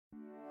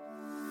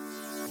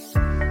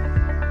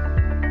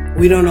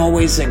we don't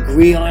always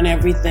agree on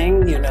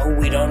everything,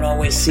 we don't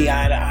always see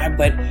eye to eye,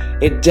 but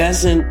it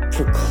doesn't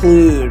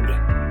preclude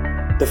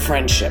the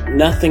friendship.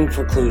 Nothing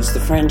precludes the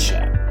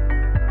friendship,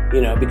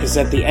 because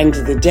at the end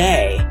of the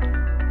day,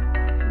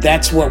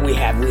 that's what we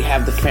have. We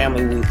have the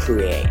family we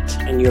create,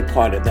 and you're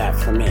part of that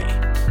for me.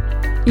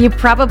 You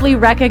probably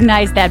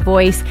recognize that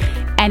voice,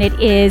 and it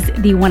is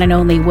the one and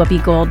only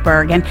Whoopi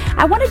Goldberg. And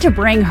I wanted to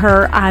bring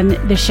her on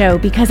the show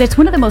because it's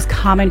one of the most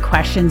common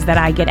questions that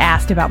I get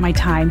asked about my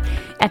time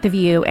at The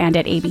View and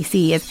at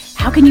ABC is,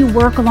 how can you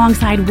work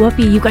alongside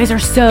Whoopi? You guys are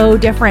so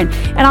different.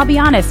 And I'll be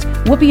honest,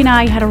 Whoopi and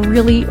I had a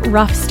really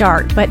rough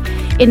start. But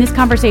in this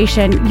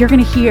conversation, you're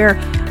going to hear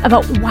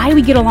about why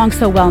we get along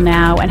so well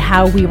now and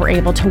how we were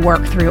able to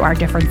work through our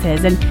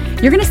differences. And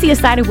you're going to see a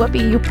side of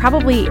Whoopi you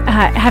probably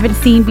haven't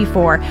seen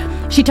before.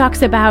 She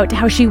talks about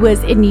how she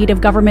was in need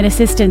of government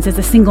assistance as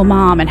a single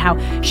mom and how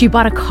she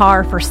bought a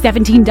car for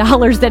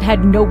 $17 that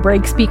had no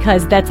brakes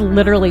because that's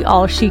literally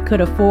all she could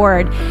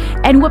afford.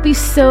 And Whoopi's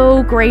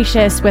so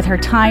gracious with her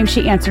time.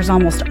 She answers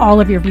almost all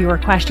of your viewer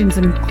questions,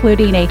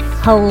 including a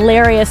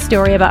hilarious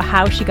story about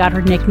how she got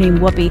her nickname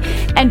Whoopi.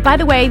 And by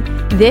the way,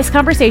 this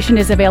conversation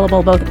is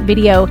available both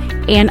video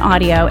and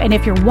audio. And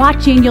if you're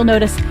watching, you'll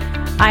notice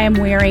I am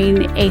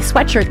wearing a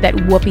sweatshirt that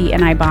Whoopi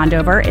and I bond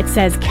over. It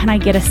says, "Can I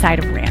get a side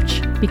of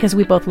ranch?" Because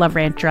we both love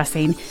ranch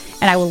dressing.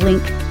 And I will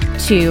link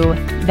to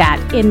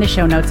that in the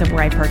show notes of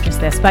where I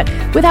purchased this. But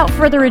without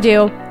further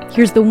ado,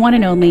 here's the one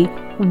and only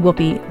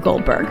Whoopi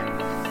Goldberg.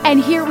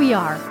 And here we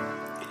are.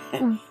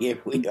 Here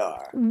we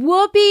are.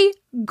 Whoopi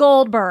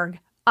Goldberg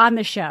on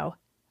the show.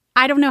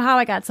 I don't know how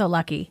I got so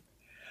lucky.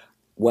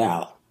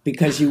 Well,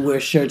 because you wear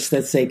shirts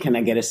that say, "Can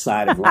I get a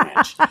side of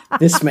ranch?"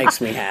 This makes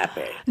me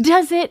happy.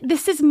 Does it?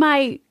 This is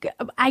my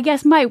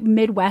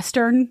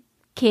Midwestern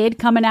kid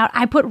coming out.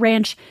 I put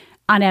ranch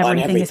on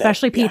everything.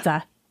 Especially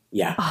pizza.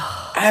 Yeah.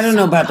 Oh, I don't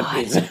know about the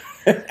pizza.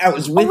 I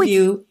was with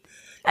you.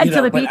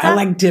 Until the but pizza? I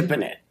like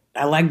dipping it.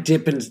 I like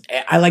dipping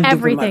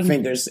my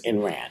fingers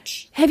in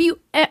ranch. Have you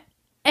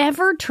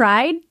ever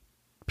tried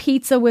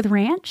pizza with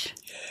ranch?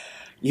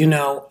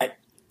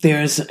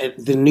 There's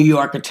the New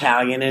York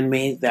Italian in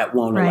me that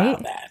won't allow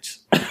that.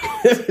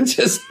 It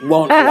just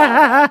won't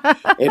allow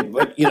it.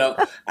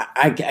 But,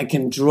 I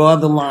can draw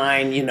the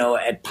line,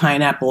 at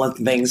pineapple and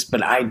things,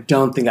 but I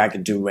don't think I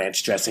could do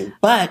ranch dressing.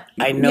 But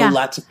I know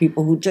lots of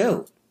people who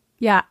do.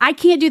 Yeah, I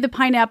can't do the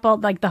pineapple,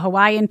 like the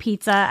Hawaiian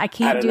pizza. I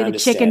can't do the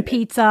chicken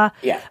pizza.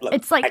 Yeah, look,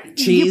 it's like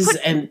cheese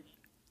and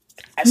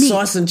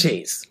sauce and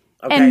cheese.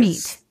 Okay? And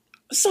meat.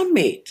 Some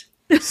meat.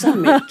 A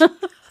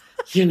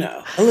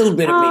little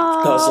bit of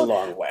meat goes a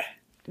long way.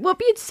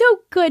 Whoopi, it's so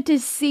good to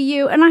see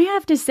you. And I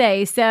have to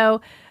say,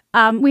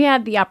 we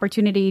had the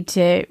opportunity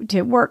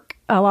to work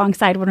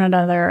alongside one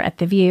another at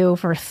The View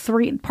for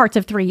 3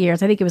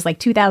 years. I think it was like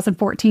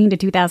 2014 to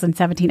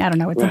 2017. I don't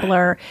know. It's a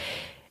blur.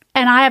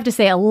 And I have to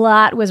say, a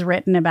lot was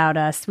written about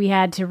us. We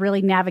had to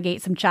really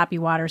navigate some choppy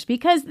waters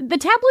because the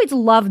tabloids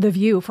love The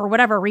View for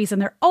whatever reason.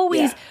 They're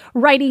always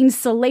writing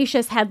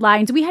salacious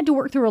headlines. We had to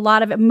work through a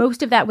lot of it.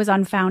 Most of that was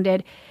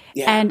unfounded.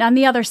 Yeah. And on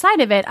the other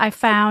side of it, I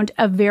found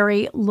a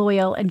very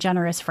loyal and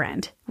generous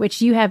friend,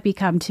 which you have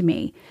become to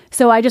me.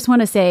 So I just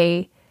want to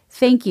say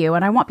thank you.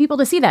 And I want people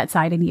to see that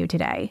side in you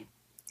today.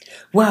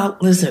 Well,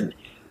 listen,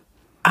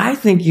 I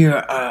think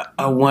you're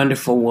a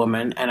wonderful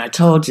woman. And I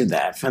told you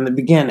that from the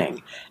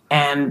beginning.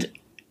 And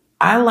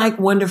I like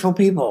wonderful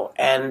people.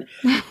 And,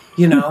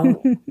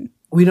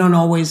 we don't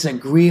always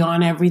agree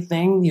on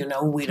everything.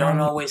 We don't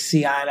always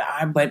see eye to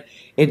eye. But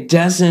it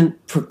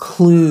doesn't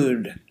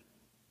preclude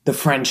the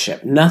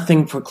friendship.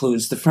 Nothing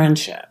precludes the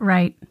friendship.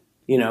 Right.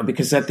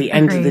 Because at the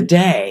end of the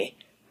day,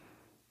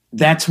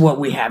 that's what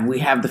we have. We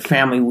have the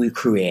family we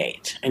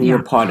create. And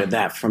you're part of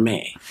that for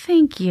me.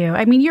 Thank you.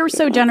 I mean, you're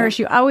so generous.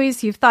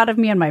 You've thought of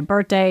me on my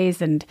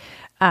birthdays and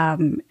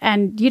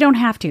you don't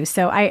have to.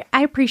 So I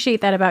appreciate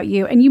that about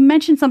you. And you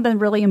mentioned something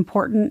really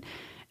important.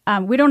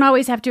 We don't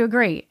always have to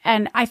agree.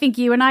 And I think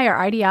you and I,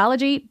 our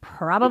ideology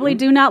probably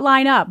do not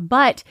line up.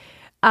 But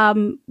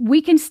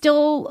we can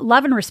still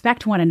love and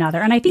respect one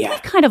another. And I think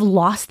we've kind of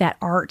lost that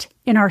art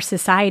in our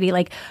society.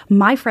 Like,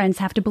 my friends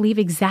have to believe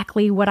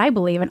exactly what I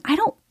believe. And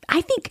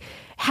I think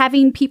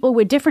having people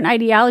with different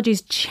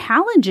ideologies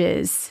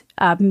challenges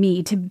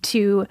me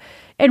to,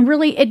 and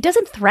really, it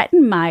doesn't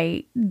threaten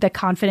the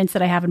confidence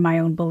that I have in my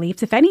own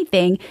beliefs. If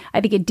anything,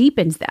 I think it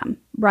deepens them,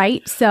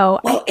 right? So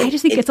I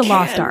just think it's a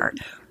lost art.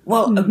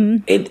 Well,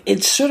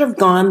 it's sort of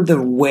gone the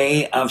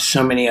way of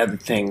so many other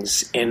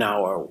things in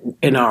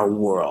our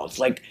world.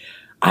 Like,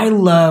 I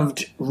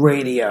loved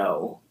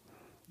radio.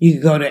 You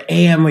could go to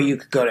AM or you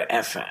could go to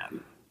FM,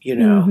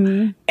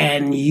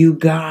 and you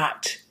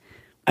got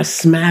a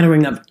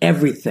smattering of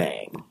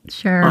everything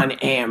on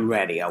AM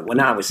radio when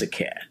I was a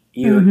kid.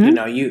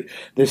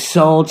 The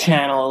soul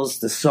channels,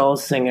 the soul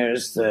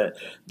singers,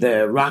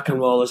 the rock and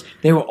rollers,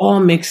 they were all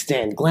mixed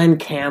in. Glenn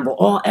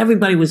Campbell,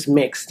 everybody was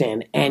mixed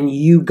in, and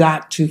you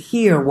got to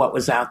hear what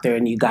was out there,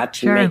 and you got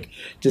to make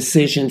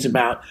decisions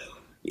about,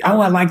 I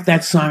like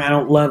that song. I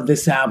don't love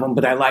this album,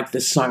 but I like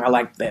this song. I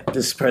like that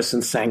this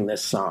person sang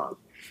this song.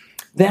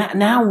 that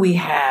now we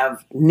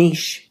have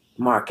niche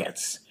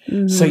markets.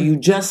 So you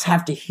just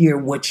have to hear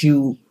what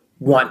you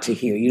want to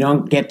hear. You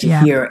don't get to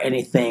hear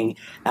anything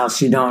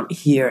else. You don't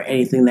hear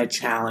anything that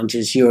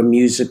challenges your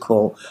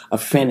musical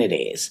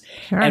affinities.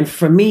 Sure. And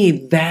for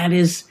me,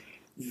 it's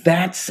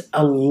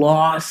a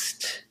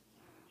lost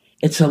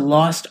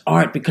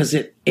art because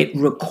it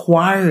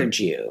required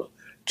you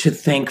to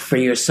think for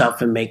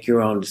yourself and make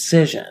your own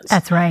decisions.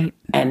 That's right.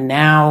 And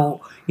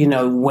now,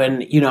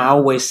 when, I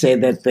always say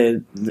that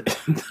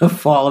the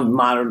fall of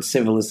modern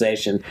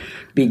civilization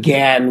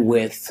began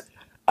with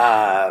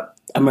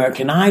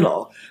American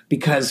Idol,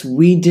 because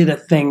we did a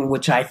thing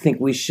which I think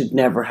we should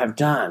never have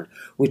done,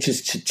 which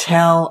is to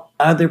tell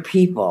other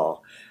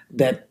people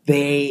that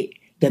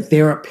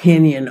their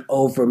opinion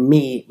over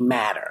me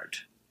mattered.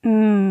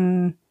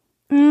 And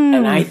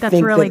I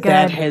think really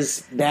that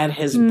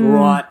has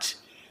brought,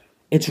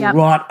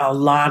 wrought a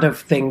lot of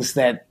things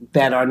that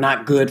are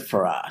not good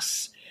for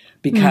us,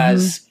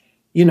 because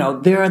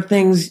there are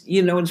things,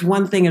 it's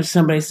one thing if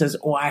somebody says,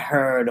 oh, I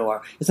heard,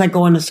 or it's like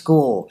going to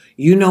school.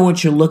 You know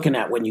what you're looking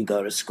at when you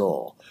go to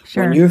school.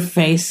 Sure. When you're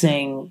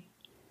facing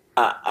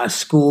a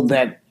school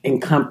that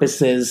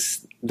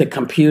encompasses the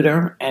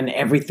computer and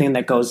everything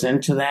that goes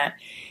into that,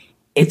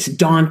 it's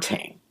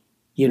daunting,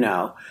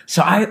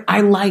 So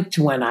I liked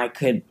when I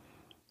could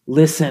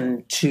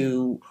listen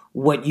to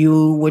what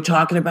you were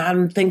talking about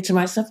and think to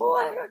myself, oh,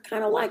 I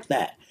kind of like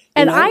that.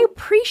 And I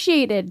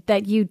appreciated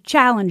that you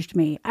challenged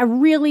me. I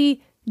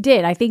really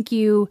did. I think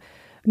you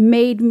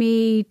made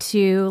me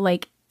to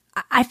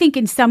I think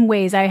in some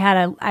ways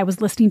I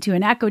was listening to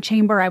an echo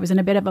chamber. I was in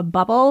a bit of a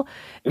bubble.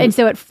 And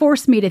so it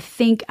forced me to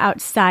think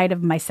outside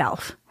of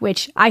myself,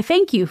 which I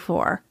thank you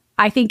for.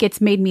 I think it's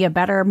made me a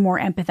better, more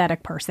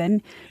empathetic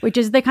person, which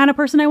is the kind of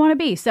person I want to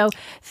be. So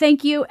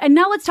thank you. And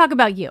now let's talk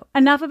about you.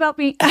 Enough about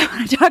me. I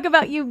want to talk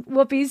about you,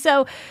 Whoopi.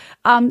 So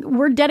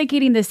we're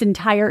dedicating this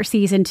entire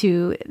season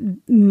to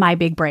my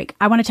big break.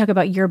 I want to talk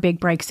about your big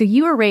break. So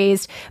you were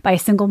raised by a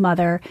single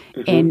mother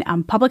in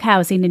public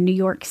housing in New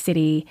York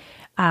City.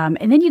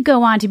 And then you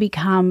go on to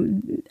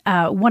become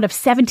one of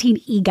 17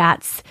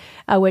 EGOTs,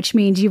 which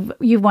means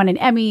you've won an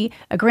Emmy,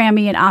 a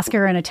Grammy, an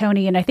Oscar, and a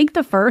Tony, and I think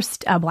the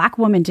first Black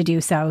woman to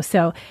do so.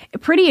 So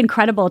pretty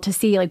incredible to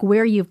see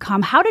where you've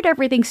come. How did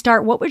everything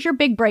start? What was your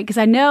big break? Because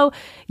I know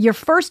your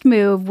first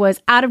move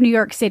was out of New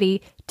York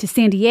City to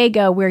San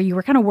Diego, where you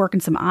were kind of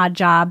working some odd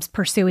jobs,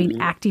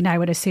 pursuing acting, I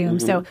would assume.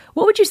 So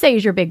what would you say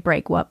is your big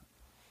break, Whoop?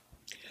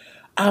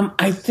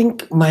 I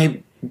think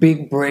my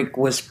big break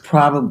was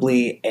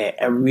probably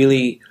a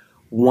really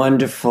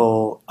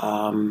wonderful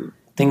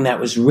thing that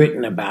was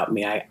written about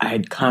me. I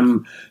had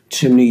come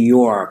to New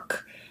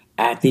York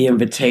at the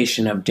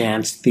invitation of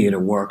Dance Theater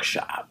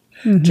Workshop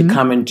to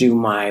come and do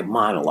my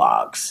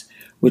monologues,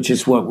 which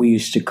is what we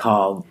used to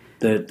call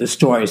the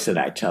stories that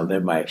I tell.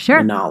 They're my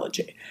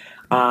monology.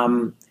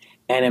 And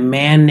a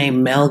man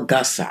named Mel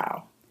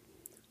Gussow,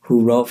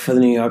 who wrote for the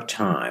New York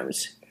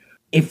Times,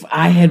 if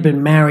I had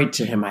been married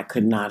to him, I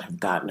could not have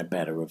gotten a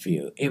better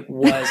review. It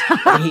was,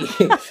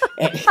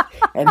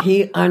 and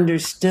he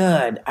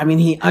understood. I mean,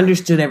 he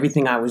understood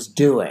everything I was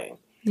doing.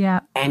 Yeah.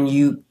 And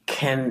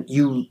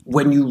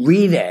when you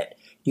read it,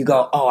 you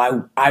go,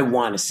 oh, I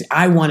want to see.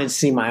 I wanted to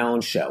see my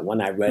own show when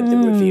I read the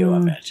review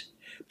of it.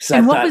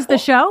 And what was the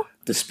show?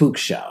 The Spook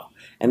Show.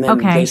 And then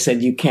they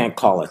said, you can't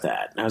call it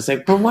that. And I was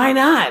like, well, why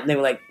not? And they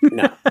were like,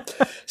 no.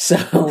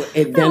 So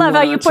it then I love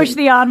how you push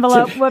the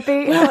envelope,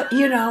 Whoopi.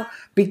 Well,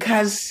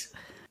 because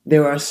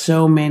there are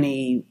so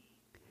many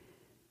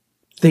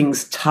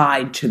things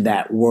tied to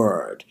that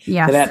word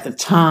that at the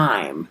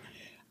time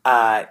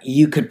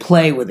you could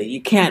play with it.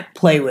 You can't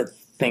play with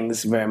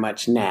things very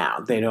much now.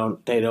 They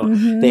don't.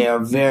 They are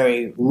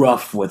very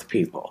rough with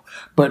people.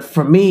 But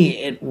for me,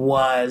 it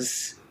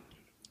was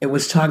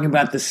talking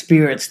about the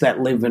spirits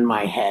that live in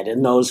my head,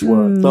 and those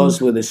were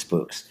the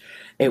spooks.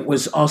 It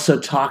was also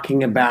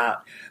talking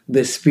about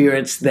the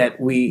spirits that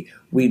we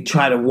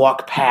try to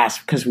walk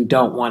past because we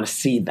don't want to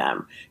see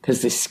them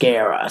because they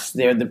scare us.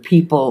 They're the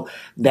people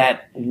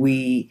that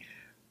we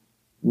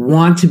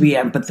want to be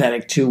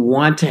empathetic to,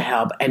 want to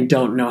help, and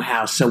don't know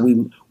how. So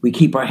we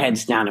keep our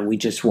heads down and we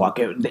just walk.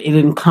 It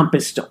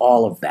encompassed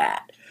all of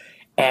that.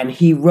 And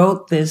he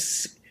wrote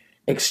this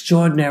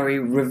extraordinary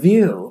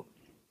review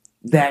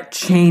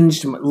that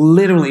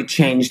literally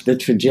changed the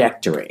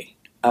trajectory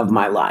of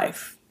my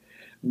life.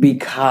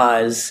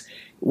 Because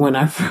when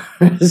I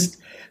first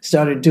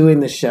started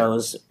doing the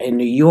shows in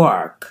New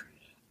York,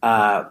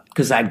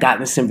 because I'd gotten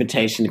this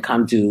invitation to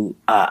come do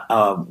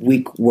a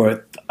week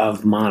worth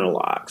of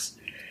monologues.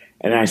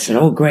 And I said,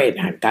 oh, great.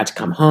 And I got to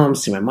come home,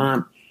 see my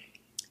mom.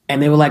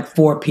 And there were like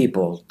 4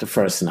 people the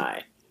first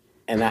night.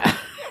 And I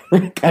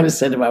kind of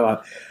said to my mom,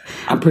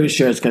 I'm pretty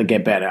sure it's going to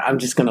get better. I'm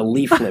just going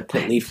to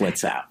put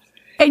leaflets out.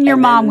 And your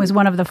mom was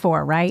one of the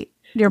 4, right?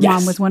 Your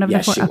mom was one of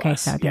the 4? She okay,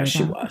 was. so yes,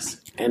 she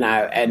was. And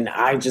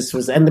I just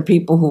was, and the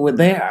people who were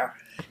there,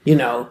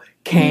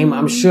 came,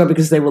 I'm sure,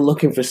 because they were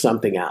looking for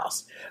something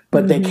else.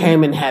 But they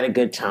came and had a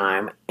good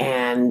time.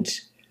 And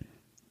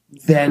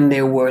then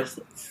there were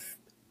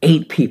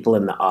 8 people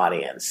in the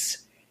audience.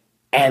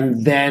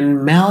 And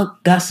then Mel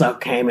Gussow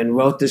came and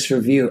wrote this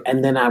review,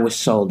 and then I was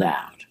sold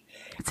out.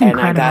 That's incredible.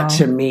 And I got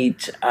to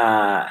meet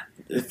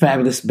the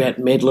fabulous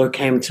Bette Midler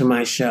came to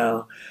my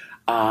show.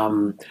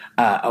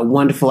 A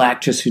wonderful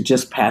actress who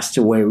just passed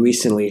away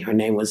recently. Her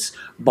name was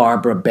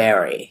Barbara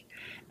Barry.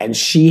 And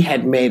she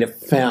had made a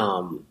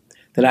film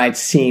that I'd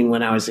seen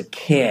when I was a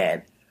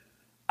kid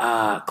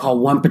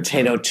called One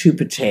Potato, Two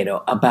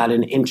Potato, about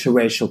an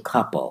interracial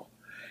couple.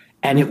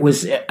 And it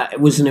was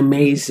an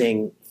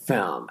amazing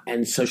film.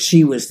 And so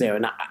she was there.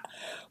 And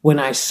when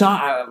I saw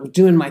her, I was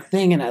doing my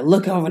thing, and I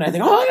look over and I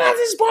think, oh my God,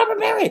 this is Barbara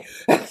Barry.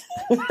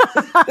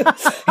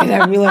 And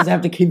I realized I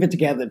have to keep it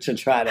together to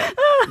try to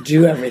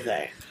do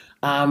everything.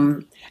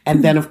 And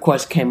then, of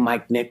course, came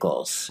Mike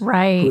Nichols,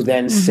 right? Who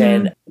then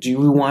said, do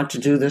you want to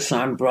do this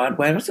on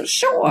Broadway? And I said,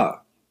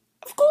 sure.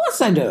 Of course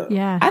I do.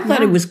 Yeah, I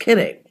thought he was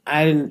kidding.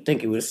 I didn't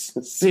think he was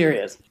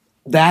serious.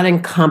 That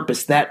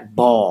encompassed that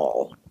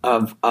ball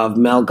of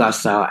Mel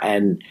Gussow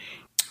and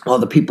all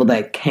the people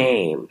that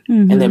came.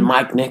 And then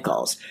Mike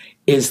Nichols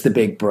is the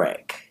big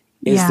break,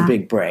 the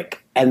big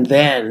break. And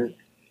then,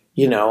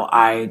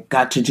 I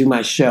got to do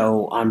my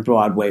show on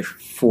Broadway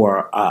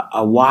for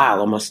a while,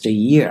 almost a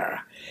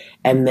year.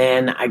 And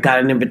then I got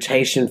an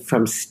invitation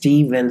from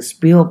Steven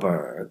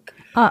Spielberg.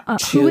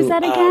 Who is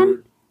that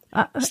again?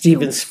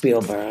 Steven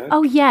Spielberg.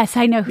 Oh, yes,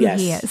 I know who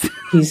he is.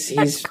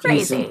 He's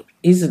crazy.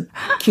 He's a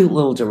cute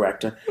little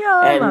director. Yeah,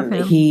 I love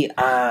him. He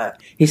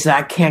said,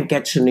 I can't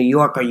get to New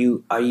York. Are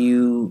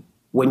you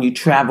when you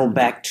travel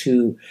back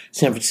to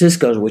San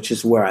Francisco, which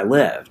is where I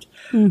lived,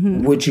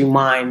 would you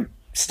mind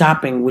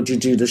stopping? Would you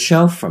do the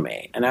show for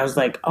me? And I was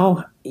like,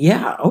 oh,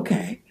 yeah,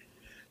 okay.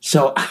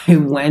 So I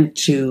went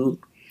to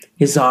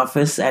his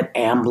office at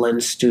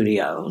Amblin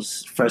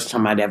Studios, first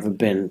time I'd ever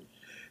been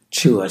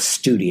to a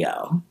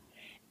studio.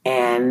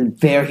 And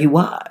there he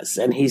was.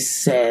 And he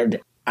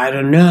said, I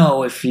don't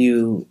know if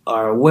you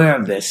are aware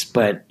of this,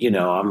 but,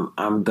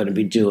 I'm going to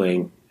be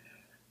doing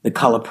The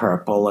Color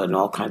Purple and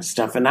all kinds of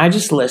stuff. And I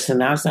just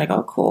listened. I was like,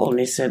 oh, cool. And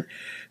he said,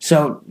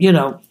 so,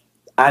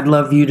 I'd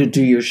love you to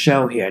do your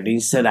show here. And he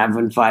said, I've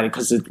invited,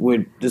 because this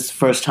is the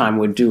first time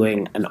we're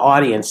doing an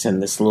audience in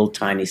this little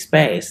tiny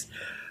space.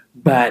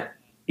 But,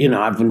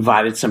 I've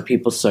invited some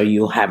people, so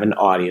you'll have an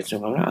audience.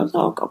 And I was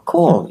like, oh,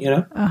 cool,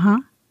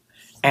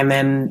 And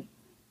then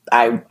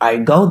I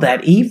go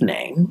that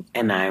evening,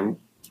 and I'm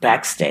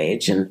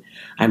backstage, and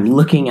I'm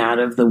looking out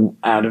of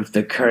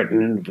the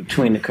curtain,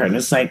 between the curtain.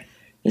 It's like,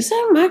 is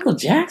that Michael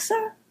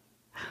Jackson?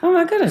 Oh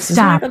my goodness, it's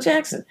Michael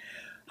Jackson.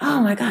 Oh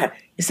my God,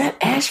 is that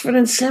Ashford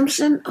and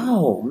Simpson?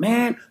 Oh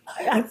man,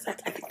 I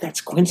think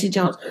that's Quincy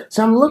Jones.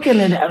 So I'm looking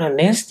at it, and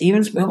there's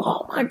Steven Spielberg.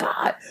 Oh my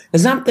God,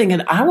 because I'm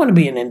thinking I want to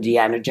be an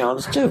Indiana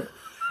Jones too.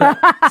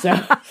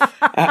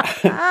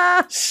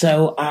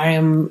 So I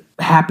am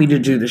happy to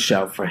do the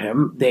show for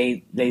him.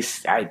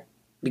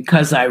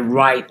 Because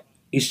I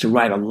used to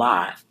write a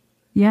lot.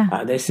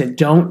 Yeah. They said,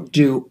 don't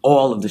do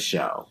all of the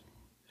show.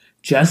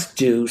 Just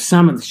do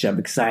some of the show,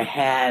 because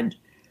I'd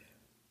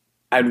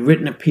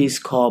written a piece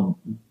called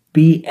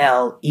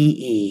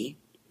BLEET,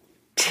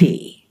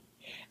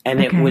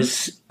 and it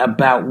was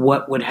about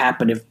what would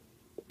happen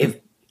if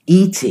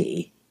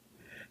E.T.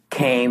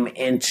 came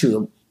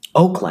into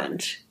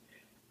Oakland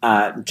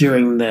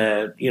during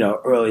the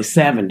early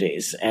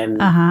 70s,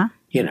 and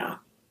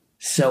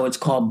so it's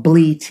called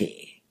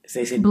Bleety. So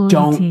they said,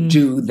 don't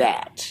do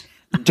that.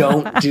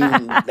 Don't do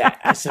that.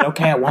 I said,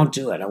 okay, I won't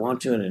do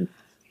it.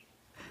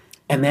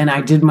 And then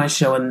I did my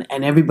show, and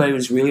everybody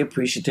was really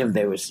appreciative.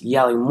 They was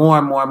yelling more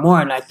and more and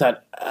more, and I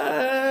thought,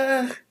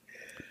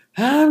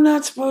 I'm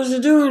not supposed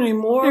to do it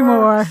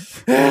anymore.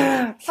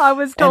 I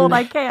was told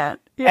I can't.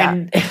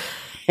 Yeah.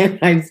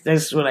 And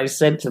that's what I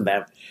said to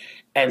them.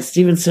 And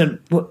Steven said,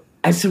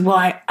 I said, well,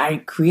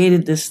 I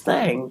created this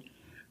thing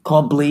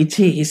called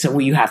Bleety. He said,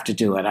 well, you have to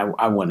do it.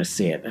 I want to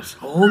see it. I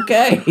said,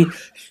 okay.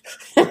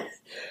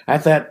 I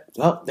thought,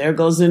 well, there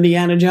goes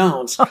Indiana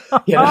Jones.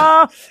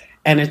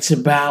 And it's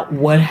about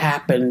what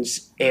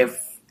happens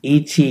if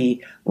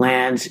E.T.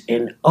 lands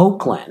in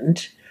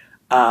Oakland,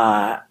 in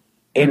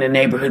a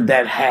neighborhood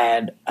that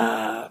had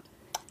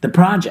the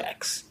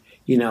projects,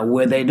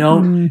 where they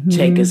don't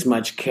take as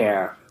much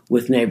care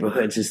with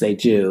neighborhoods as they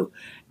do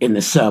in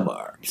the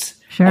suburbs.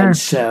 Sure. And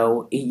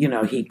so,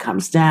 he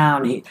comes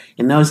down.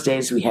 In those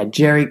days, we had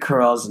jerry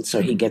curls, and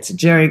so he gets a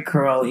jerry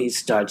curl. He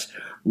starts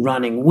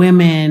running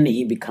women.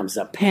 He becomes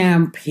a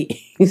pimp.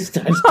 He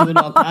starts doing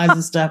all kinds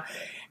of stuff.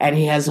 And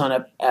he has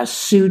on a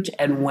suit,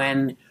 and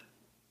when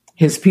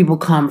his people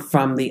come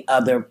from the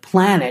other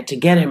planet to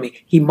get him,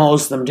 he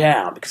mows them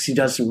down because he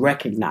doesn't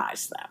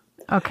recognize them.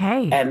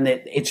 Okay. And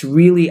it's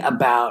really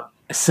about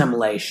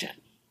assimilation.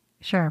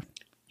 Sure.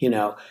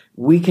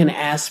 We can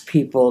ask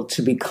people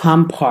to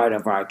become part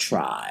of our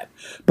tribe,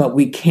 but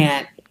we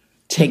can't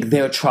take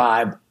their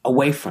tribe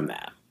away from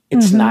them.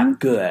 It's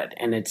not good,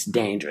 and it's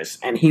dangerous.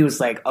 And he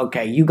was like,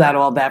 okay, you got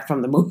all that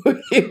from the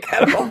movie. You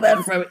got all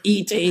that from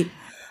E.T.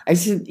 I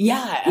said,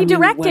 yeah. He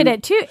directed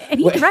it too, and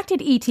he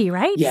directed E.T.,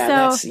 right?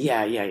 Yeah, so,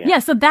 yeah. Yeah,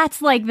 so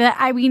that's like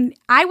I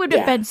would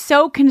have been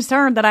so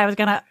concerned that I was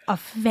going to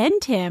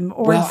offend him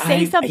or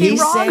say something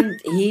wrong.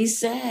 He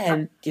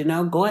said,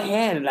 go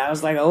ahead. And I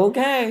was like,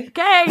 okay.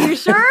 Okay, you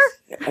sure?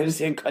 I was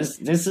saying,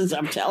 because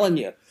I'm telling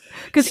you.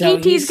 Because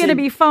E.T.'s going to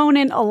be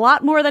phoning a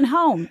lot more than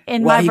home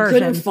in my version. Well, he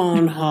couldn't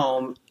phone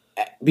home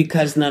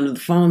because none of the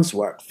phones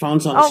worked.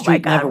 Phones on the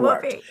street never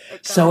worked.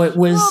 So it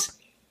was,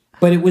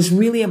 but it was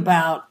really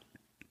about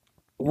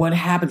what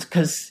happens,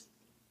 because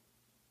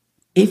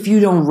if you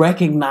don't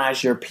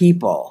recognize your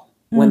people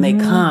when they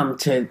come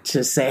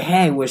to say,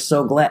 hey, we're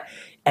so glad,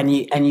 and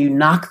you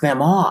knock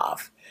them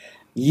off,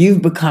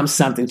 you've become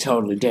something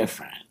totally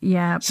different.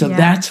 Yeah. So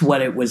that's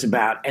what it was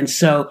about. And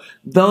so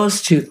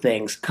those two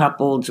things,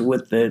 coupled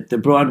with the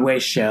Broadway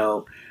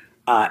show,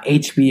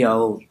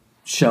 HBO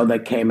show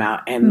that came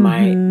out, and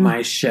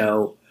my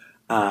show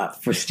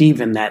for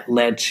Stephen that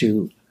led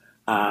to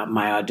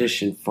my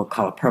audition for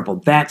Color Purple.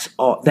 That's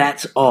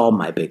all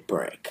my big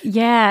break.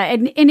 Yeah,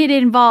 and it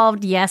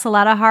involved, yes, a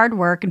lot of hard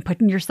work and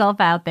putting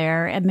yourself out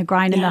there and the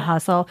grind and the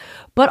hustle,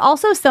 but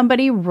also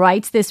somebody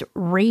writes this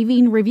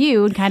raving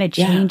review and kind of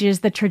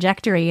changes the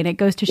trajectory, and it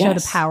goes to show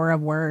the power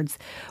of words.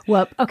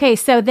 Well, okay,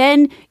 so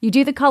then you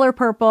do the Color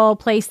Purple,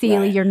 play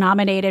Celia, you're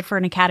nominated for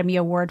an Academy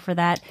Award for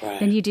that.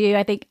 Then you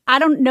do, I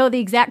don't know the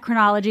exact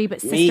chronology, but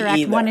Sister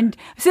Act 1 and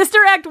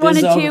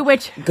 2,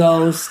 which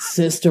Ghost,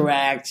 Sister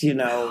Act,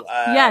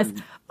 yes.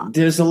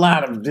 There's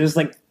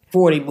like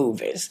 40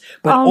 movies,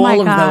 but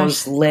all of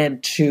those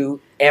led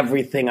to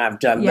everything I've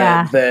done.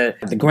 Yeah.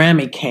 The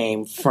Grammy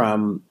came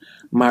from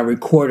my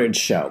recorded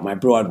show, my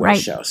Broadway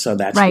show. So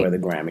that's where the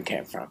Grammy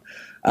came from.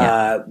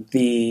 Yeah.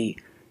 The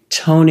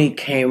Tony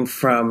came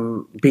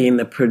from being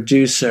the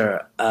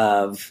producer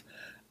of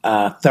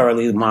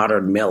Thoroughly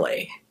Modern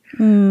Millie.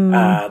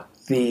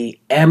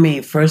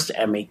 The first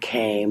Emmy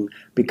came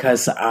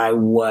because I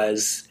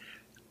was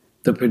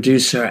the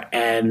producer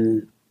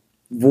and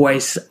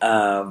voice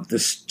of the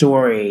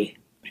story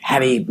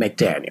Hattie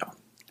McDaniel.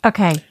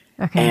 Okay.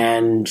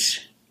 And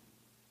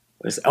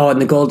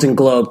the Golden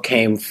Globe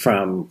came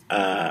from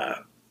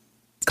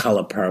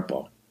Color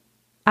Purple.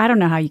 I don't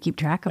know how you keep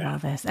track of all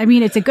this. I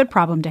mean, it's a good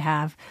problem to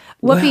have.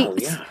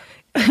 Whoopi,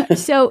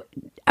 so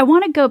I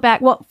want to go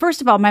back. Well,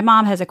 first of all, my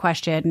mom has a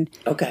question.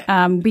 Okay.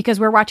 Because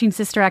we're watching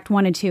Sister Act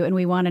 1 and 2, and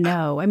we want to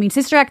know. I mean,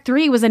 Sister Act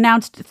 3 was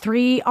announced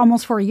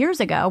almost 4 years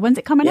ago. When's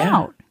it coming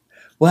out?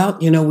 Well,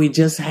 we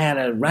just had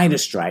a writer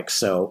strike,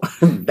 so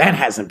that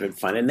hasn't been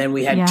fun. And then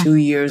we had 2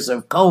 years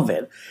of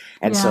COVID.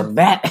 And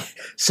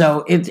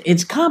so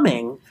it's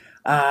coming.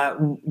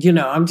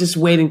 I'm just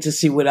waiting to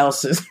see what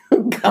else is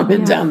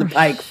coming down the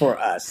pike for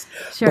us.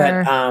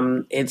 Sure.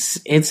 But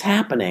it's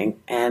happening,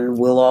 and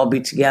we'll all be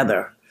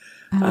together.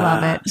 I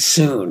love it.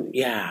 Soon.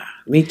 Yeah,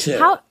 me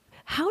too.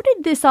 How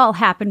did this all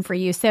happen for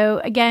you?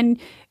 So again,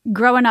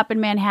 growing up in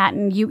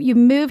Manhattan, you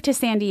moved to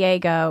San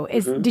Diego.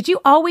 Did you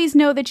always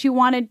know that you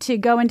wanted to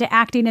go into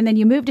acting, and then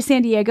you moved to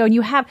San Diego,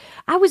 and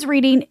I was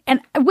reading, and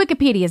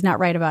Wikipedia is not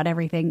right about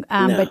everything,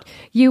 but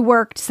you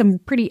worked some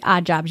pretty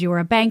odd jobs. You were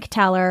a bank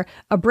teller,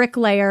 a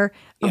bricklayer,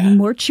 a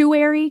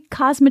mortuary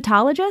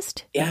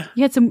cosmetologist. Yeah.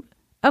 You had some,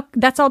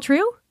 that's all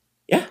true?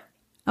 Yeah.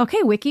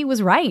 Okay, Wiki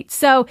was right.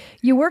 So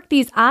you worked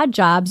these odd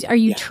jobs. Are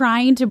you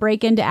trying to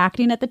break into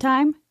acting at the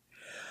time?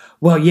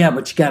 Well, yeah,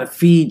 but you got to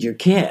feed your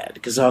kid,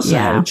 because also I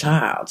had a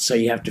child. So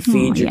you have to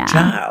feed your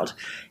child,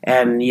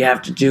 and you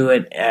have to do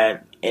it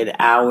at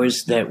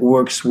hours that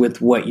works with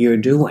what you're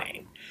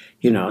doing,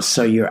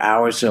 so your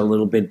hours are a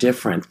little bit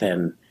different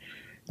than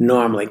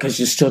normally, because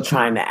you're still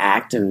trying to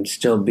act and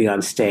still be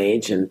on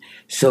stage and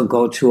still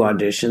go to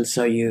auditions.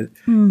 So you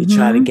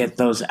try to get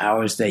those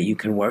hours that you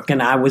can work.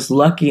 And I was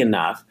lucky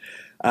enough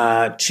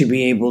to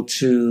be able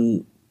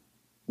to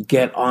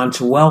get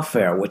onto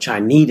welfare, which I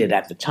needed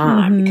at the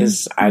time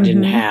because I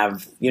didn't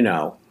have,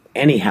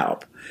 any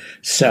help.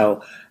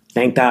 So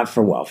thank God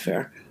for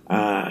welfare.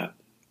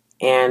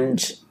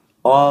 And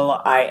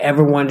all I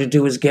ever wanted to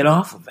do was get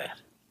off of it.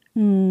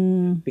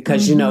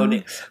 Because,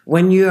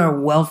 when you're a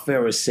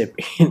welfare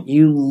recipient,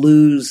 you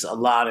lose a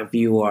lot of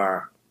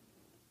your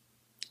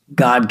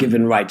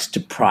God-given rights to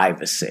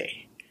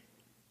privacy.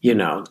 In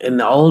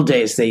the old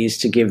days, they used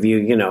to give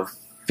you,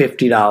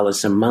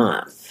 $50 a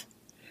month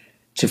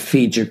to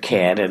feed your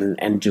kid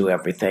and do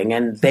everything.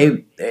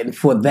 And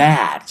for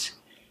that,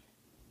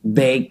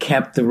 they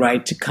kept the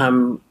right to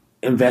come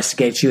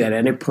investigate you at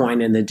any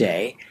point in the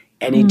day,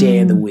 any day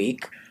of the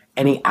week,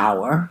 any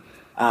hour.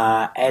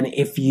 And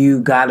if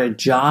you got a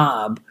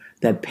job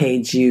that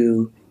paid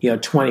you,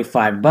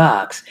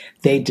 $25,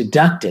 they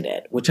deducted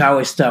it, which I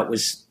always thought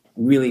was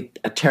really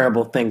a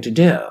terrible thing to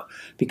do.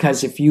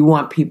 Because if you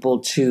want people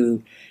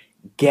to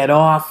get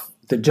off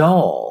the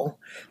dole,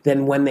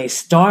 then when they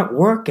start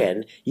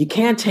working, you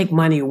can't take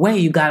money away.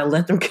 You got to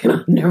let them get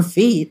on their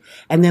feet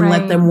and then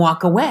let them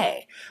walk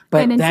away.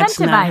 But that's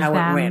not how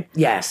it ran.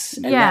 Yes,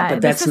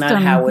 but that's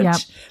not how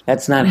it.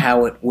 That's not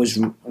how it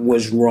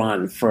was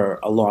run for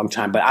a long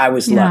time. But I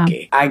was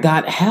lucky. I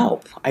got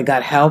help. I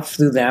got help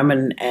through them,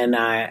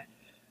 and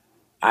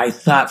I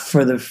thought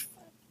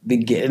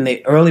in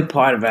the early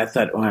part of it, I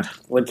thought,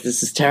 what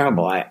this is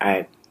terrible.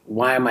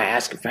 Why am I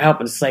asking for help?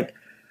 And it's like,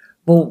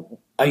 well,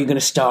 are you going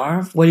to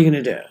starve? What are you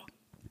going to do?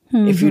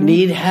 Mm-hmm. If you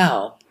need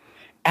help,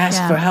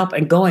 ask for help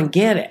and go and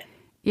get it.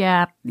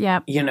 Yeah.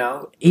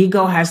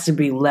 Ego has to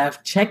be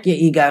left. Check your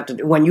ego.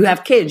 When you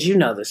have kids, you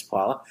know this,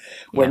 Paula.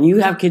 When you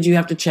have kids, you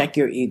have to check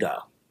your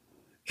ego.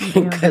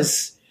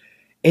 Because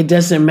it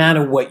doesn't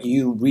matter what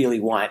you really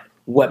want.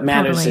 What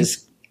matters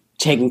is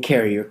taking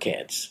care of your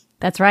kids.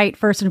 That's right,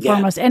 first and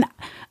foremost. And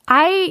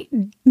I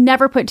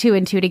never put two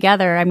and two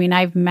together. I mean,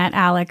 I've met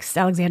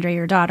Alexandra,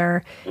 your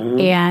daughter,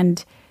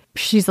 and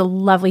she's a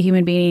lovely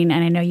human being.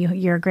 And I know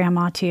you're a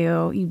grandma,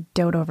 too. You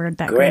dote over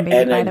that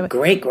grandbaby, by the way.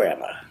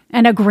 Great-grandma.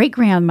 And a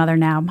great-grandmother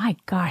now. My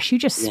gosh, you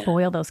just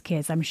spoil those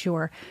kids, I'm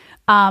sure.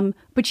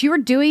 But you were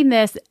doing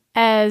this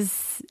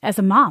as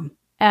a mom.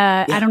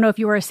 I don't know if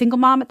you were a single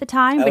mom at the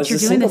time, but you're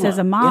doing this as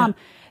a mom.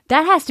 Yeah.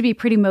 That has to be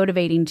pretty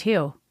motivating,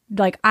 too.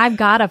 Like, I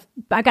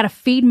gotta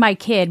feed my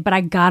kid, but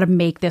I gotta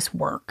make this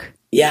work.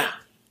 Yeah.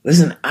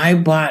 Listen, I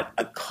bought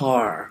a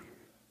car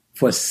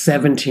for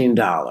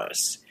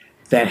 $17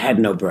 that had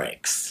no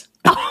brakes.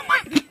 Oh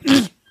my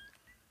God.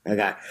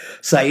 Okay.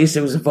 So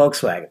it was a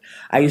Volkswagen.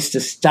 I used to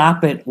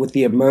stop it with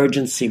the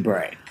emergency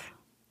brake.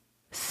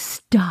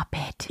 Stop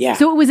it. Yeah.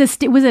 So was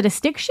it a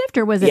stick shift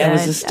or was it? Yeah, it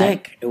was a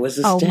stick. It was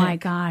a stick. Oh my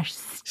gosh.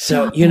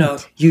 So,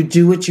 you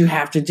do what you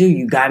have to do.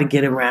 You got to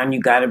get around. You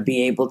got to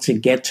be able to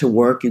get to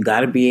work. You got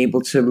to be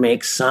able to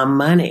make some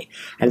money.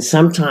 And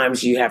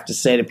sometimes you have to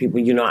say to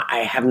people, I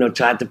have no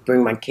child to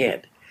bring my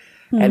kid.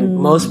 And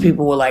most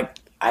people were like,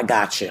 I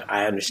got you.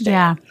 I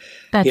understand. Yeah.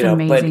 That's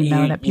amazing,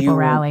 though, that people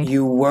rallied.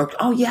 You worked.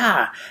 Oh,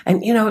 yeah.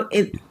 And,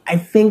 I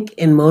think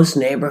in most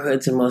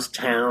neighborhoods, in most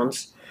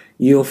towns,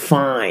 you'll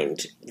find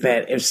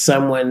that if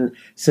someone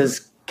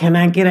says,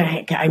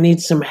 I need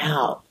some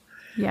help.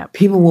 Yeah.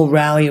 People will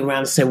rally around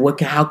and say,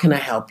 how can I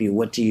help you?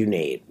 What do you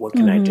need? What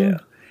can I do?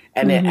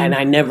 And and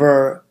I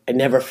never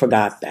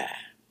forgot that.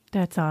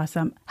 That's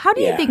awesome. How do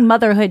you think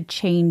motherhood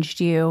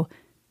changed you,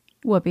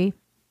 Whoopi?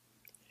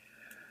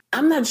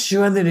 I'm not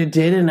sure that it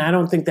did, and I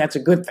don't think that's a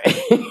good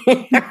thing.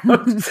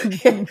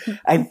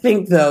 I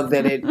think, though,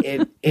 that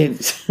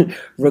it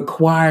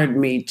required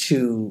me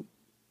to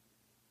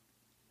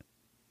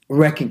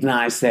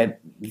recognize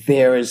that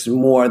there is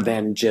more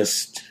than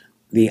just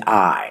the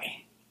I.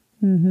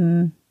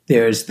 Mm-hmm.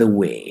 There's the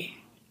we.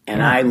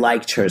 And I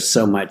liked her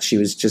so much. She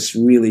was just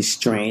really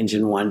strange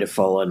and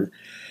wonderful. And,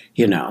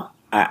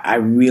 I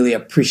really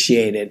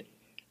appreciated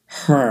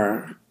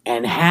her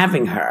and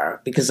having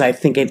her because I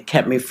think it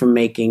kept me from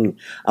making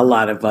a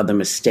lot of other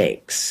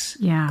mistakes,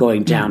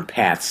 going down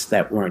paths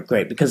that weren't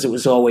great because it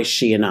was always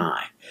she and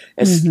I.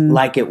 It's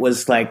it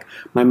was like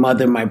my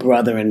mother, my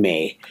brother, and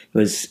me. It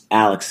was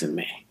Alex and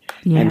me.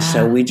 Yeah. And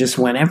so we just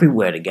went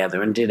everywhere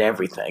together and did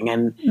everything.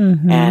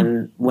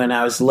 And when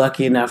I was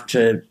lucky enough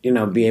to,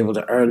 be able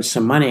to earn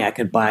some money, I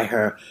could buy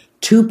her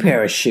 2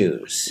 pair of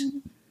shoes,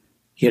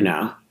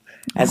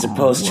 as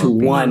opposed to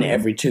one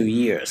every 2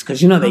 years. Because,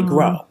 they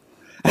grow.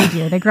 They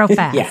do. They grow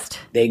fast. Yeah,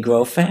 they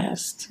grow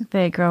fast.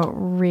 They grow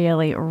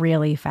really,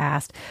 really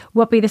fast.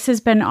 Whoopi, this has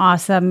been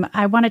awesome.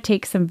 I want to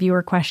take some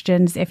viewer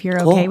questions if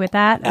you're okay with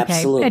that. Okay.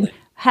 Absolutely. And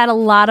had a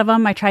lot of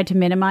them. I tried to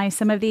minimize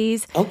some of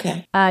these.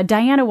 Okay.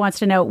 Diana wants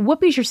to know,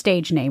 Whoopi's your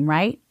stage name,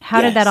 right?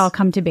 How did that all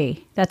come to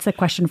be? That's a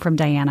question from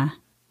Diana.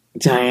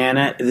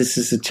 Diana, this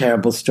is a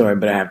terrible story,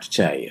 but I have to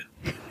tell you.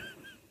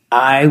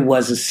 I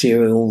was a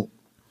serial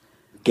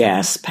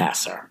gas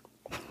passer.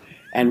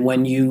 And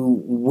when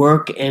you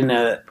work in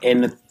a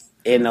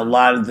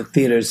lot of the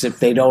theaters, if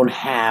they don't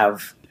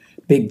have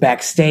big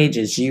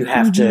backstages, you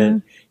have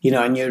to,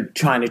 and you're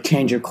trying to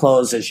change your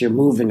clothes as you're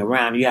moving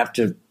around, you have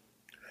to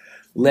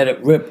let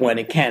it rip when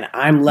it can.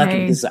 I'm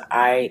lucky because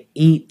I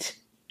eat,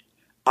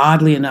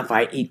 oddly enough,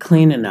 I eat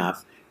clean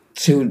enough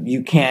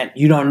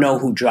you don't know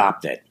who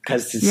dropped it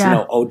because it's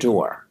no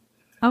odor.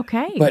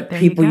 Okay. But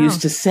people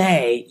used to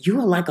say, you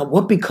were like a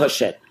whoopee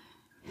cushion.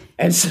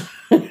 And so,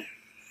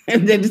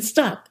 and then it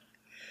stuck.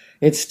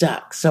 It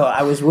stuck. So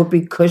I was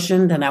whoopee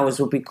cushioned and I was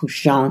whoopee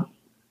couchon.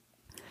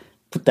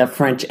 Put that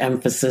French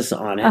emphasis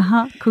on it.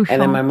 Couchon.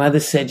 And then my mother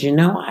said,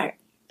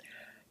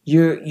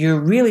 you're a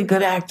really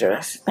good actor.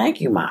 I said,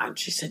 thank you, Mom.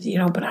 She said,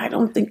 but I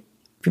don't think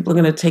people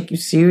are going to take you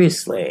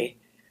seriously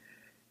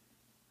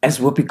as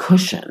Whoopi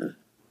Cushion.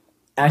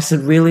 I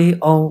said, really?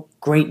 Oh,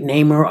 great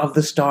namer of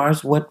the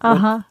stars. What?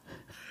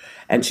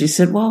 And she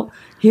said, well,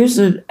 here's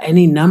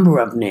any number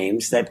of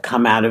names that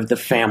come out of the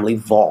family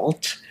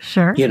vault.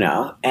 Sure.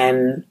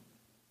 And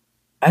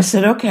I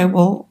said, okay,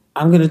 well,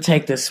 I'm going to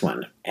take this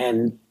one.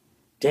 And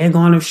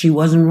daggone if she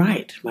wasn't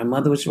right. My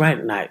mother was right,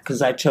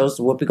 because I chose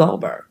Whoopi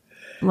Goldberg.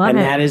 Love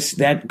it.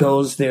 That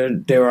goes there.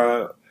 There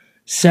are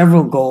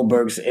several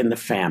Goldbergs in the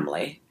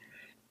family,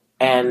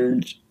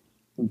 and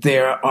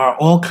there are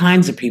all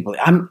kinds of people.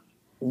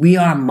 We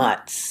are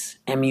Mutts,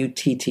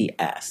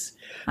 Mutts.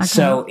 Okay.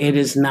 So it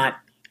is not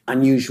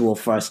unusual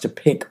for us to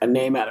pick a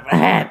name out of a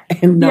hat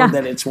and know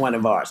that it's one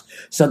of ours.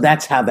 So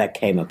that's how that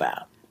came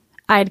about.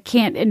 I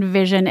can't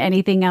envision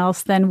anything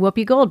else than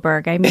Whoopi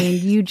Goldberg. I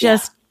mean,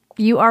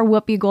 you are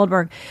Whoopi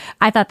Goldberg.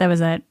 I thought that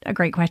was a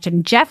great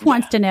question. Jeff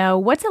wants to know,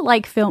 what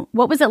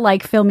was it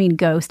like filming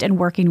Ghost and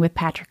working with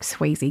Patrick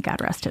Swayze?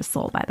 God rest his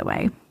soul, by the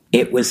way.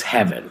 It was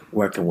heaven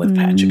working with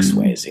Patrick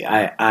Swayze.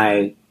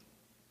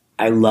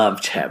 I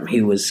loved him.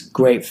 He was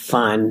great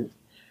fun,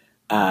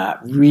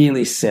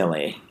 really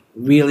silly,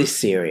 really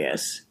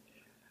serious,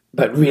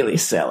 but really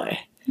silly,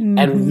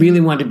 and really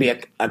wanted to be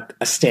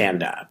a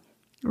stand-up.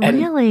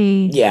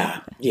 Really? Yeah.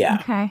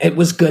 Okay. It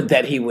was good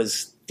that he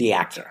was the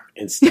actor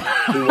instead.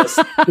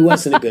 He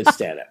wasn't a good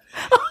stand-up,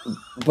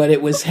 but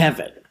it was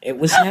heaven. It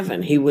was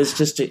heaven. He was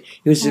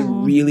a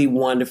really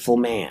wonderful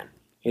man.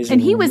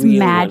 He was really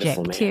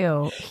magic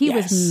too. He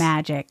was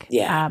magic.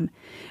 Yeah.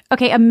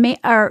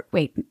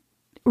 Wait.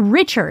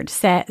 Richard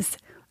says,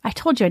 I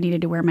told you I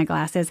needed to wear my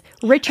glasses.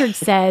 Richard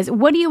says,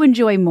 what do you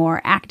enjoy more,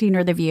 acting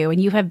or The View?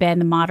 And you have been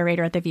the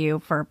moderator at The View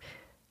for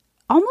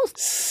almost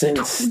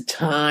since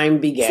time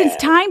began.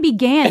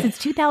 Since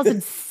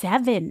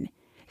 2007.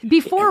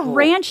 Before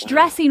ranch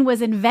dressing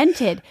was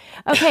invented.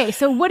 Okay,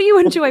 so what do you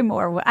enjoy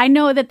more? I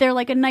know that they're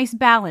like a nice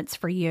balance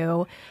for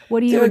you. What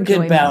do you enjoy? They're a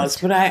good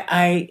balance, most? but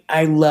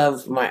I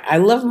love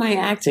my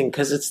acting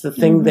because it's the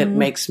thing that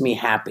makes me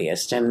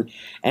happiest and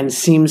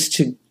seems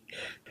to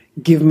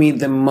give me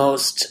the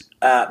most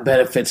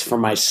benefits for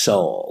my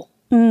soul.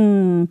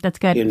 That's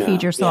good.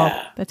 Feed your soul.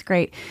 Yeah. That's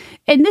great.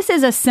 And this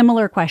is a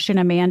similar question.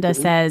 Amanda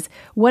says,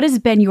 what has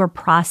been your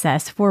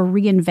process for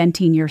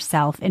reinventing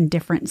yourself in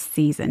different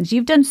seasons?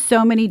 You've done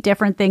so many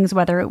different things,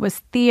 whether it was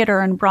theater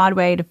and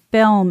Broadway to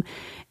film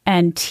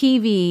and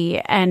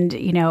TV and,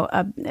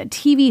 a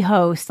TV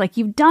host. Like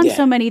you've done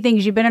so many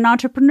things. You've been an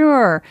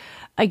entrepreneur.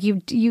 Like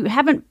you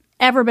haven't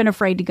ever been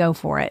afraid to go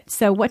for it.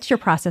 So what's your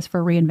process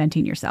for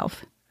reinventing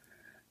yourself?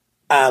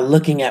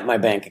 Looking at my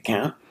bank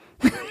account.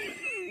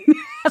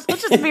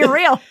 Let's just be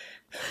real.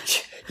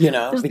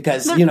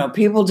 Because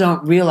people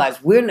don't realize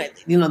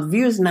The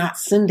View is not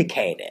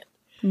syndicated.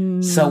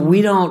 So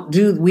we don't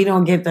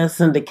get that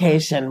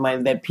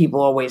syndication that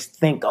people always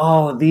think,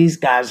 oh, these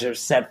guys are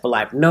set for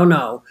life.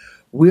 No,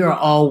 we are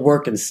all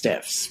working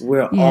stiffs.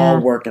 We're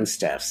all working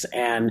stiffs.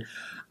 And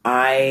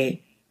I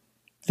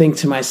think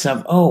to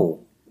myself, oh,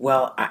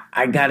 well,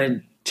 I got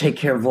to take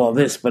care of all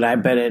this, but I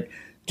better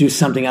do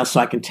something else so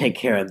I can take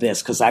care of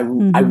this because I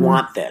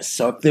want this.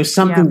 So if there's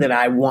something that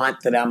I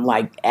want that I'm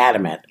like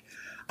adamant,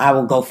 I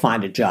will go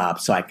find a job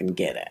so I can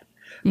get it.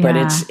 Yeah. But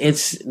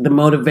it's the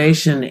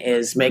motivation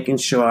is making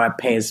sure I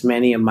pay as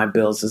many of my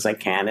bills as I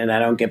can and I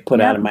don't get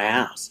put out of my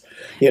house.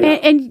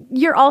 And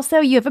you're also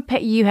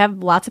you have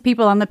lots of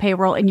people on the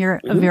payroll and you're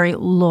a very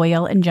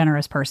loyal and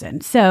generous person.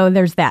 So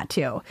there's that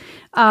too.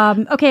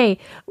 Okay,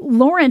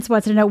 Lawrence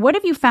wants to know, what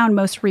have you found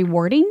most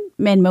rewarding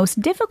and most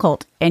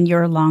difficult in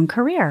your long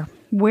career?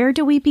 Where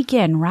do we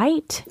begin,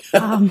 right?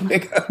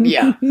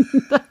 Yeah.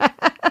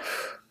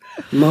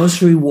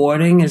 Most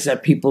rewarding is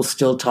that people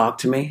still talk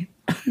to me.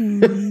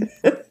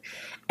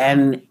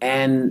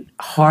 And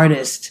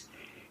hardest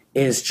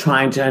is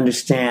trying to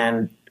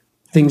understand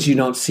things you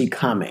don't see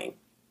coming.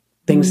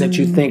 Things that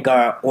you think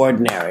are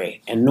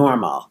ordinary and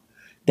normal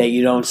that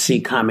you don't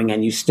see coming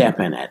and you step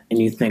in it and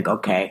you think,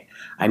 okay,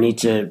 I need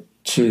to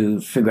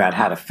figure out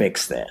how to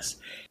fix this.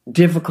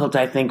 Difficult,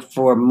 I think,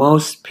 for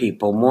most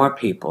people, more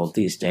people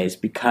these days,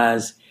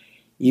 because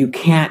you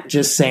can't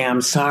just say,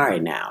 I'm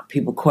sorry now.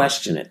 People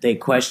question it. They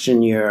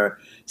question your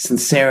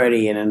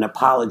sincerity and an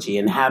apology.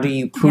 And how do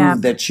you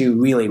prove that you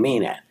really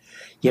mean it?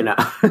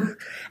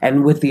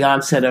 And with the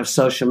onset of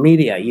social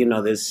media,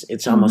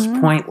 it's almost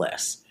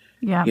pointless.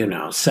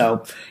 Yeah.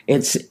 So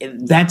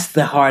that's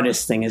the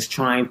hardest thing is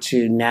trying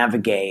to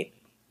navigate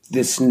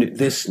this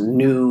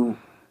new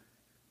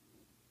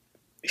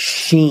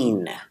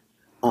sheen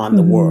on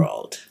the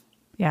world.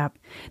 Yeah.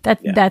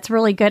 That's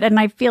really good. And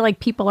I feel like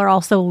people are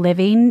also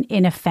living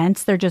in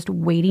offense. They're just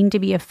waiting to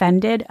be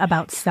offended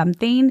about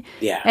something.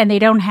 Yeah. And they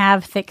don't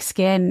have thick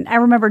skin. I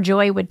remember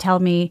Joy would tell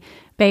me,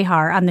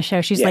 Behar on the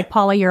show, she's like,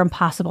 Paula, you're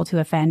impossible to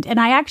offend. And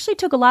I actually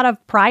took a lot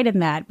of pride in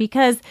that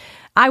because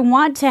I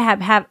want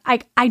to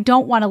I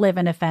don't want to live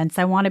in offense.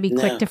 I want to be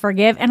quick to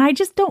forgive. And I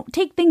just don't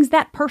take things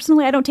that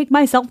personally. I don't take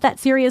myself that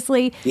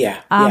seriously.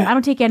 I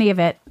don't take any of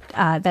it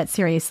that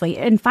seriously.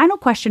 And final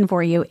question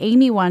for you.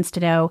 Amy wants to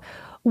know,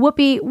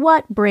 Whoopi,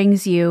 what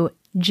brings you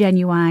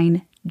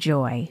genuine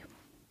joy?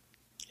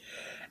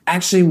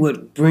 Actually,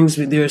 what brings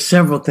me, there are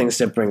several things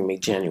that bring me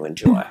genuine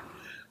joy.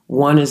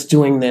 One is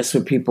doing this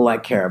with people I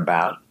care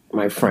about,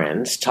 my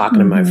friends, talking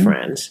to my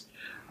friends.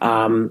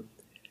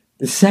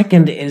 The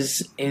second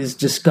is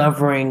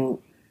discovering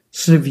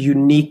sort of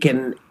unique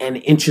and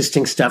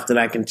interesting stuff that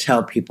I can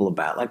tell people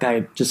about. Like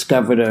I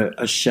discovered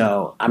a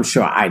show, I'm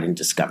sure I didn't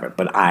discover it,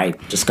 but I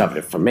discovered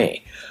it for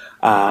me,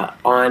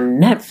 on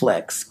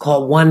Netflix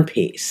called One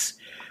Piece.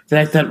 That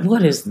I thought,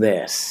 what is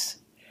this?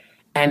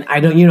 And I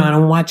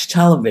don't watch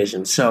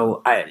television,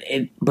 so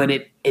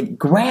it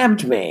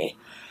grabbed me.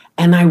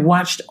 And I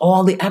watched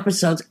all the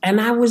episodes, and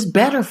I was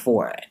better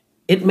for it.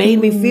 It made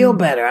me feel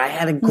better. I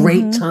had a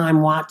great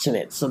time watching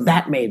it. So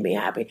that made me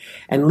happy.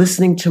 And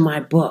listening to my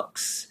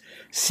books,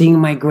 seeing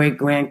my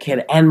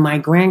great-grandkid and my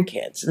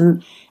grandkids,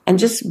 and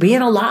just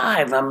being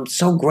alive. I'm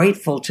so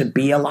grateful to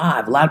be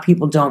alive. A lot of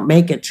people didn't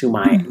make it to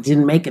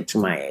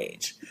my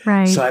age.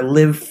 Right. So I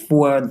live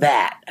for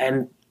that.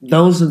 And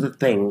those are the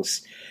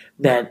things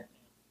that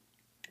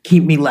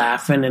keep me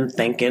laughing and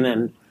thinking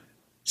and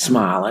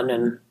smiling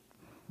and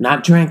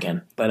not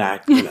drinking,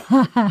 but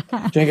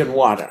drinking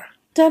water.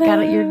 Got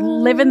it. You're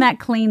living that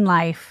clean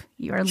life.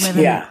 You are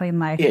living that clean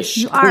life.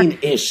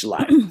 Clean-ish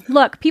life.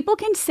 Look, people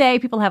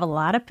have a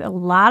lot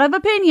of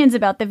opinions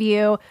about The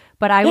View,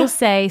 but I will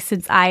say,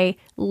 since I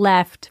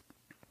left,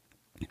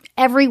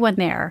 everyone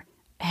there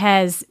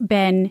has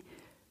been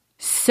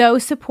so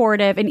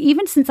supportive. And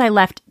even since I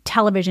left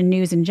television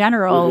news in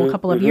general a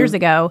couple of years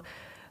ago,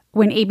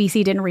 when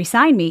ABC didn't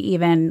re-sign me,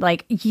 even,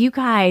 like, you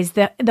guys,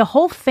 the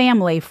whole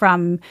family,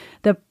 from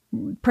the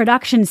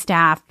production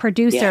staff,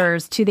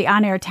 producers, to the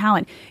on-air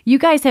talent, you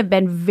guys have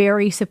been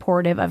very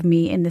supportive of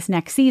me in this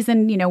next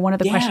season. You know, one of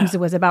the questions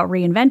was about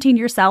reinventing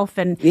yourself,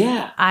 and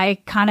I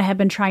kind of have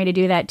been trying to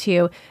do that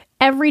too.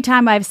 Every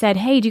time I've said,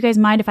 hey, do you guys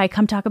mind if I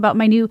come talk about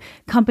my new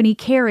company,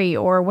 Carrie,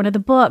 or one of the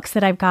books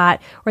that I've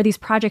got, or these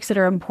projects that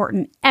are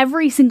important,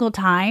 every single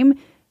time,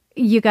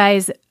 you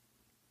guys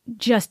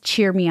just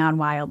cheer me on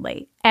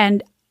wildly.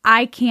 And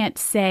I can't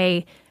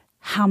say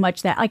how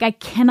much that, like, I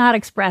cannot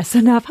express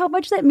enough how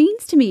much that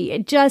means to me.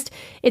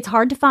 It's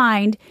hard to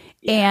find.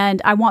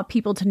 And I want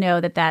people to know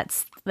that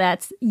that's,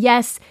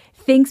 yes,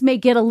 things may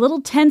get a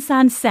little tense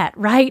on set,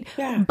 right?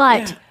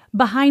 But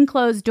behind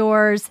closed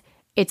doors,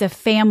 it's a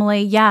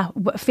family.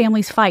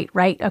 Families fight,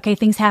 right? Okay,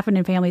 things happen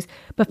in families,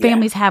 but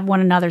families have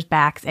one another's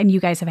backs, and you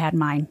guys have had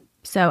mine.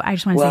 So I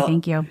just want to say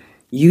thank you.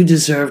 You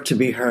deserve to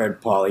be heard,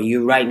 Paula.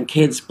 You're writing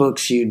kids'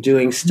 books. You're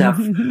doing stuff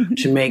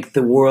to make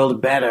the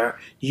world better.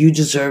 You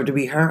deserve to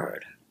be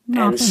heard.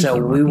 And so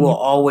we will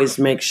always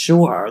make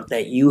sure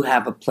that you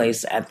have a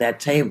place at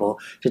that table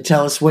to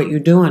tell us what you're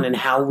doing and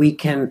how we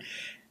can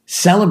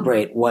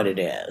celebrate what it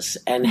is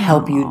and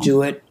help you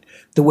do it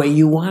the way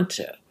you want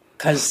to.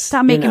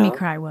 Stop making me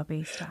cry,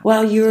 Whoopi. Stop.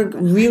 Well, you're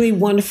a really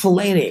wonderful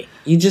lady.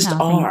 You just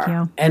are. Thank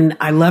you. And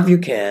I love your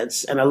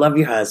kids, and I love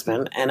your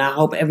husband, and I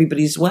hope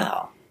everybody's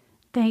well.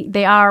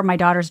 They are. My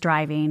daughter's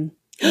driving.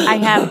 I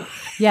know.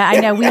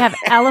 We have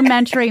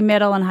elementary,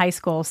 middle, and high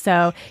school.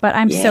 So, but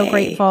I'm so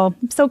grateful.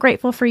 I'm so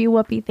grateful for you,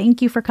 Whoopi.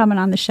 Thank you for coming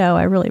on the show.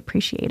 I really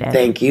appreciate it.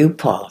 Thank you,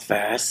 Paula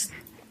Ferris.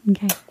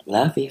 Okay.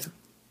 Love you.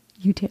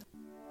 You too.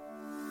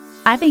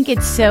 I think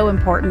it's so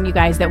important, you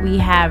guys, that we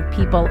have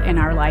people in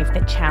our life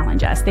that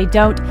challenge us. They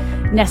don't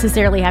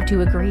necessarily have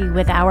to agree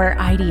with our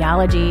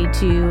ideology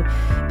to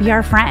be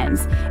our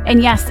friends.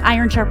 And yes,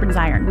 iron sharpens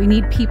iron. We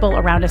need people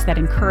around us that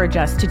encourage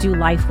us to do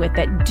life with,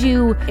 that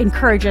do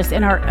encourage us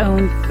in our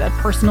own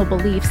personal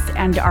beliefs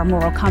and our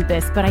moral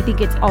compass. But I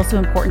think it's also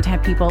important to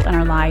have people in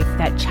our life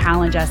that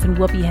challenge us. And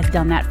Whoopi has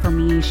done that for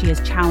me. She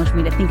has challenged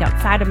me to think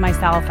outside of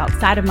myself,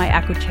 outside of my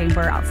echo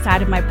chamber,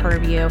 outside of my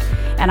purview.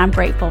 And I'm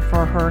grateful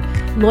for her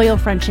loyal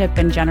friendship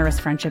and generous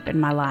friendship in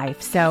my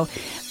life. So,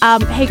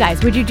 hey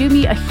guys, would you do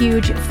me a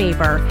huge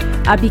favor?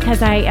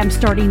 Because I am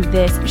starting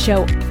this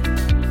show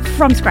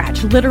from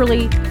scratch.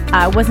 Literally,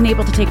 I wasn't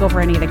able to take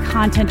over any of the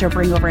content or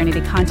bring over any of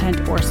the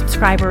content or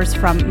subscribers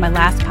from my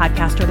last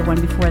podcast or the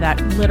one before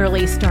that,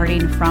 literally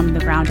starting from the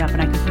ground up.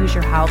 And I could use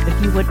your help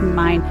if you wouldn't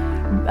mind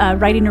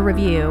writing a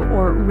review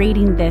or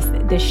rating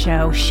this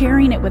show,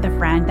 sharing it with a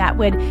friend. That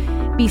would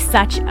be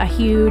such a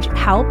huge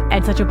help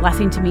and such a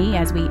blessing to me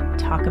as we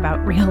talk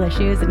about real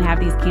issues and have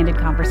these candid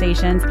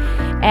conversations.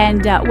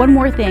 And one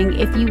more thing,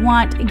 if you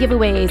want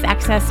giveaways,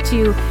 access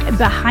to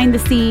behind the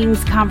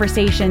scenes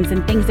conversations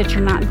and things that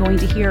you're not going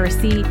to hear or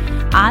see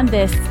on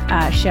this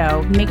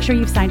show, make sure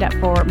you've signed up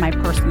for my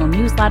personal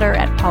newsletter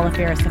at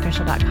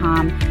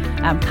paulaferrisofficial.com.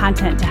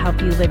 Content to help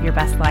you live your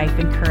best life,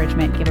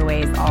 encouragement,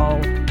 giveaways,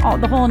 all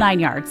the whole 9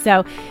 yards.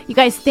 So you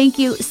guys, thank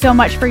you so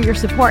much for your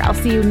support. I'll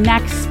see you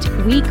next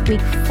week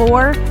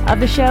 4 of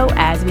the show,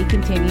 as we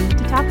continue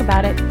to talk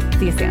about it.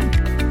 See you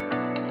soon.